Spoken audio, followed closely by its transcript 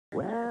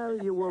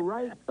Well, you were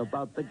right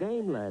about the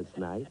game last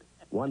night.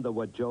 Wonder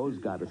what Joe's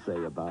got to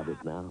say about it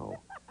now.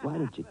 Why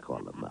don't you call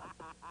him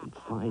up and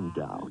find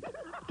out?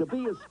 To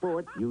be a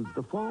sport, use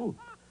the phone.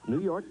 New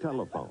York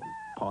telephone,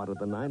 part of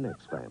the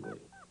 9X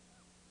family.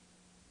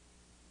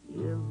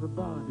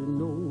 Everybody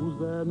knows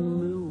that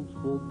milk's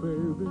for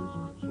babies.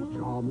 So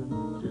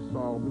charming,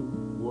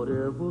 disarming,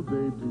 whatever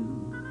they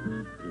do.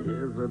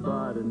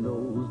 Everybody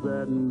knows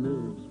that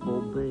milk's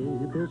for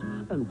babies.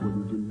 And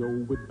wouldn't you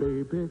know it,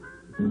 baby,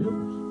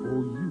 milk's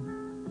for you.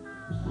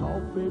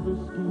 Soft baby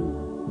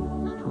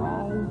skin,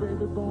 strong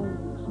baby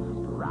bones,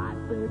 bright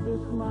baby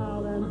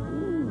smile,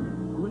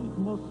 and great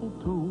muscle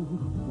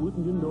tone.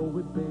 Wouldn't you know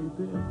it,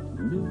 baby,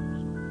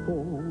 milk's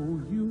for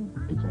you.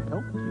 It's a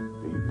health kick,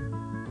 baby.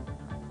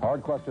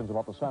 Hard questions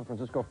about the San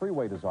Francisco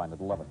freeway design at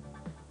 11.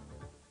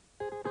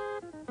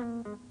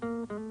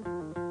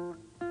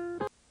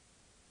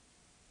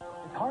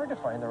 It's hard to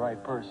find the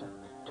right person.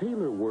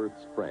 Taylor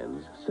Worth's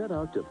friends set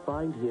out to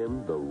find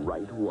him the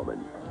right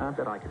woman. I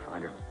bet I could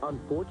find her.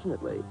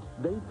 Unfortunately,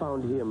 they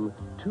found him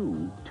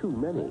too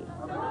many.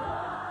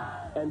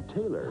 And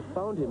Taylor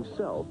found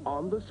himself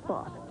on the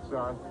spot.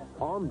 Son.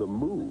 On the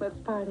move. Let's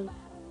party.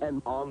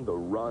 And on the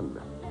run.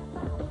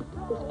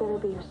 This better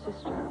be your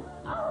sister.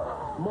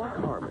 Mark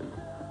Harmon,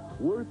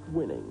 Worth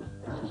winning.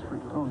 This is for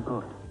your own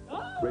good.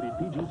 Rated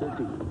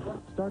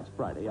PG-13. Starts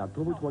Friday,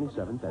 October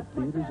 27th at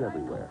theaters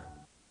everywhere.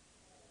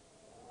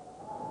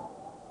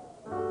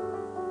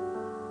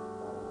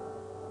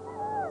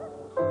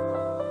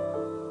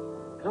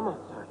 Come on,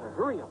 Tyler.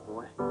 Hurry up,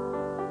 boy.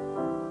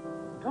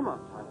 Come on,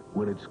 Tyler.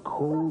 When it's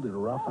cold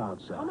and rough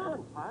outside, Come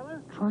on,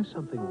 Tyler. try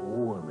something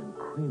warm and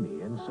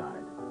creamy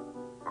inside.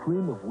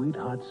 Cream of wheat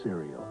hot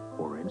cereal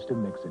or instant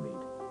mix and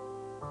eat.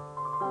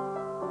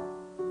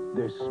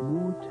 Their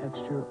smooth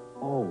texture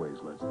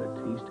always lets the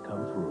taste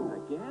come through.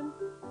 Again?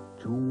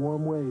 2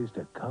 warm ways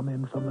to come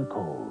in from the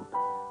cold.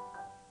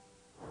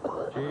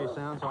 Gee,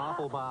 sounds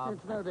awful, Bob.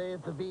 It's no day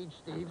at the beach,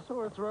 Steve.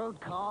 Sore throat,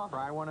 cough.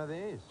 Try one of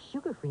these.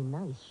 Sugar-free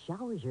Nice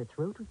showers your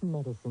throat with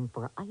medicine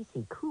for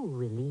icy, cool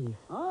relief.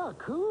 Oh,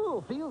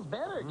 cool. Feels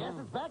better. Guess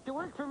it's back to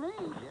work for me.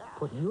 Yeah.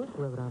 Put your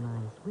throat on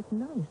ice with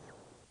Nice.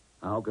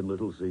 How can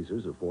Little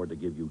Caesars afford to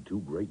give you 2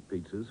 great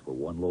pizzas for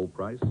 1 low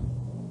price?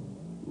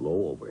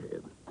 Low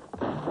overhead.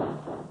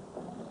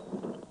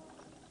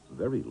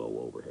 Very low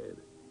overhead.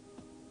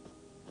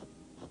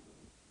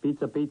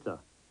 Pizza, pizza.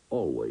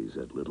 Always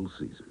at Little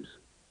Caesars.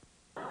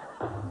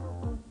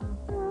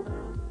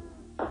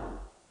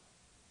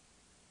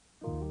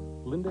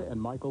 Linda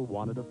and Michael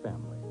wanted a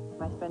family.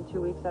 I spend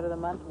 2 weeks out of the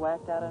month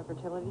whacked out on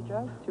fertility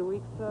drugs. 2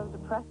 weeks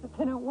depressed if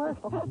they don't work.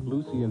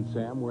 Lucy and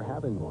Sam were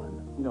having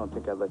one. You don't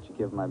think I'd let you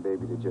give my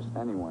baby to just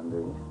anyone, do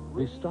you?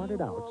 They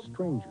started out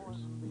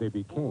strangers. They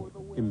became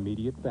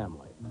immediate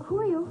family. Who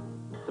are you?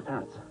 The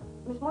parents.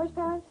 Miss Moore's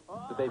parents?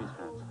 The baby's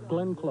parents.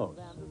 Glenn Close,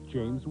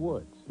 James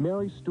Woods,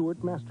 Mary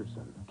Stuart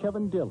Masterson,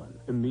 Kevin Dillon,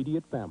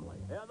 immediate family.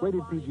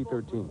 Rated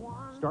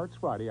PG-13. Starts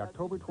Friday,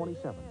 October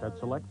 27th at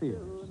select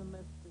theaters.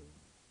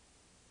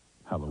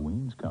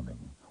 Halloween's coming.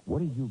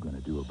 What are you going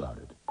to do about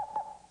it?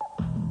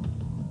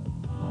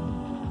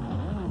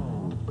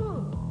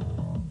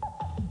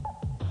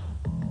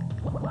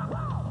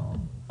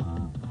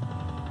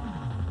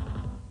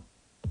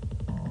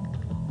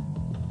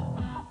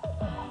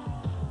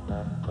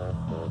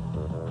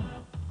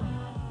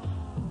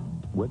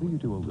 Whether you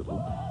do a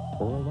little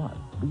or a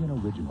lot, be an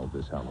original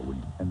this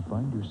Halloween and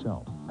find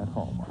yourself at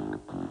Hallmark.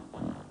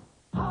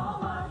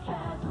 Hallmark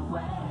has a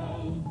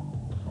way.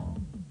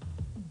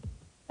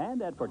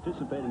 And at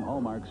participating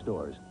Hallmark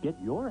stores, get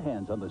your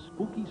hands on the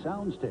Spooky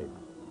Sounds tape,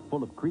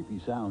 full of creepy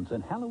sounds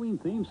and Halloween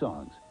theme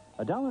songs.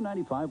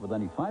 $1.95 with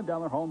any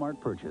 $5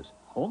 Hallmark purchase.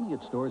 Only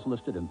at stores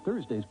listed in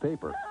Thursday's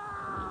paper.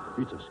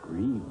 It's a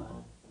scream.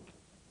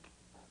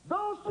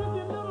 Those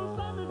chicken little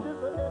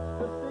sandwiches are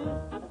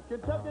ecstasy.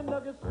 Kentucky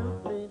nugget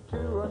soup me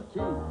to a T.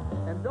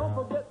 And don't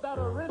forget that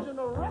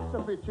original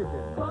recipe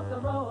chicken. Cross the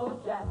road,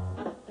 Jack.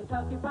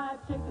 Kentucky Fried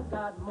Chicken's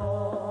got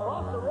more.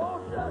 Cross the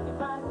road, Jack. Kentucky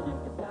Fried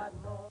Chicken's got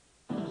more.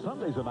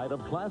 Sunday's a night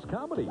of class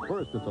comedy.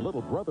 First, it's a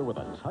little brother with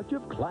a touch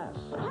of class.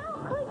 How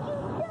could you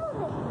do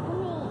this to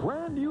me?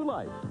 Brand new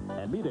life.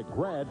 And meet a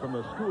grad from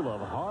the School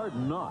of Hard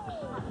Knocks.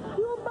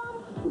 You bum.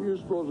 You're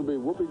supposed to be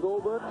Whoopi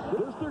Goldberg?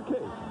 Sister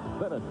Kate.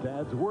 Then a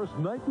dad's worst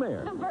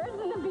nightmare. The birds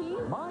and the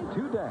bees? My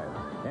Two Dads.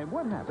 And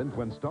what happens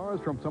when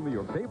stars from some of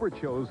your favorite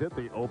shows hit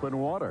the open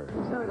water?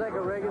 Sounds like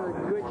a regular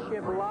good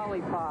ship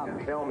lollipop.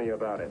 Tell me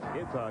about it.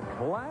 It's a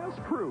class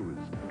cruise.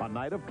 A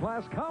night of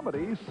class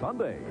comedy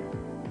Sunday.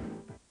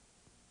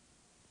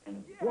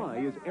 Why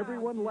is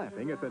everyone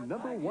laughing at the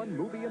 #1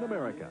 movie in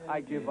America? I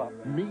give up.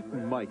 Meet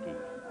Mikey.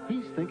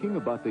 He's thinking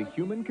about the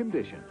human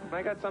condition.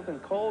 I got something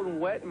cold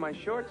and wet in my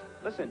shorts.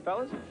 Listen,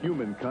 fellas.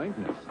 Human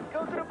kindness.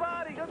 Go to the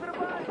body. Go to the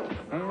body.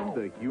 And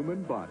the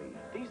human body.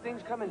 These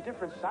things come in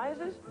different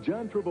sizes?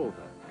 John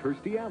Travolta,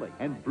 Kirstie Alley,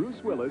 and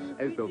Bruce Willis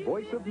as the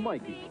voice of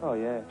Mikey. Oh,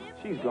 yeah.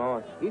 She's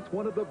gone. It's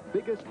one of the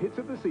biggest hits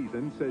of the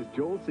season, says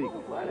Joel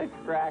Siegel. What a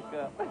crack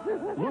up.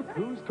 Look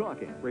Who's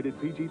Talking. Rated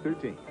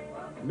PG-13.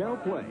 Now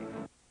playing.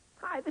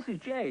 Hi Hi, this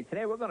is Jay.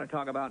 Today we're going to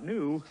talk about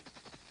new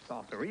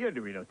Salsaria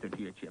Doritos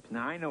tortilla chips.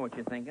 Now, I know what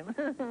you're thinking.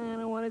 I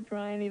don't want to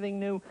try anything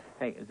new.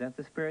 Hey, is that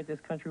the spirit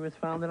this country was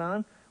founded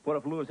on? What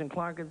if Lewis and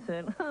Clark had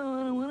said, oh,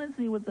 I don't want to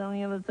see what's on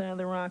the other side of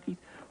the Rockies?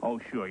 Oh,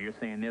 sure, you're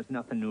saying there's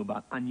nothing new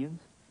about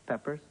onions,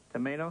 peppers,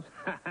 tomatoes?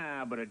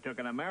 But it took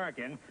an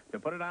American to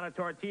put it on a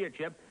tortilla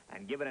chip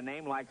and give it a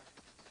name like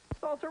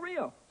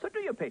Salsaria. So do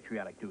your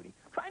patriotic duty.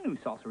 Try new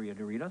Salsaria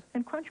Doritos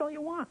and crunch all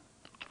you want.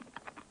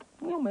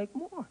 We'll make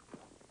more.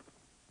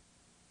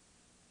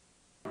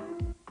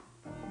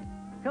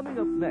 Coming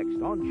up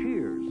next on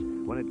Cheers,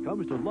 when it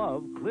comes to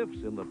love,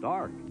 Cliff's in the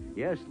dark.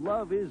 Yes,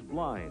 love is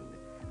blind.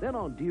 Then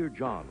on Dear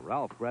John,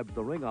 Ralph grabs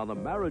the ring on the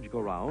marriage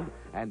go-round,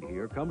 and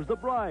here comes the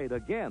bride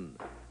again.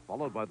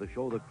 Followed by the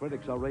show the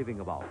critics are raving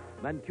about,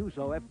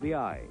 Mancuso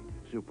F.B.I.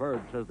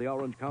 Superb, says the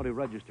Orange County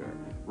Register.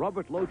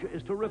 Robert Loggia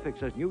is terrific,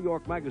 says New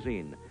York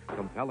Magazine.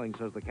 Compelling,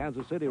 says the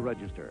Kansas City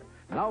Register.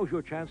 Now's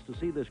your chance to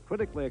see this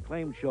critically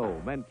acclaimed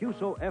show,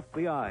 Mancuso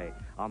F.B.I.,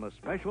 on a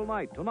special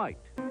night tonight.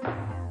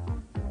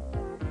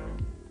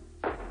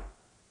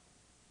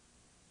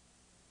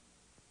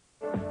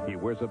 He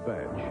wears a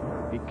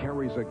badge, he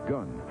carries a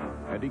gun,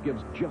 and he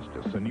gives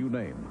justice a new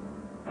name.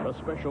 A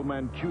special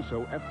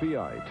Mancuso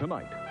F.B.I.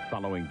 tonight,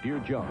 following Dear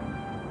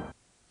John.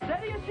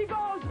 Steady as she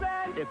goes,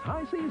 man! It's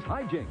high seas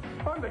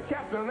hijinks. I'm the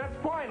captain, and that's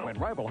final. When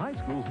rival high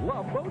schools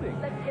love boating.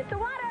 Let's hit the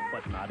water!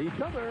 But not each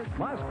other.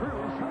 Class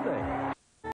Cruise Sunday.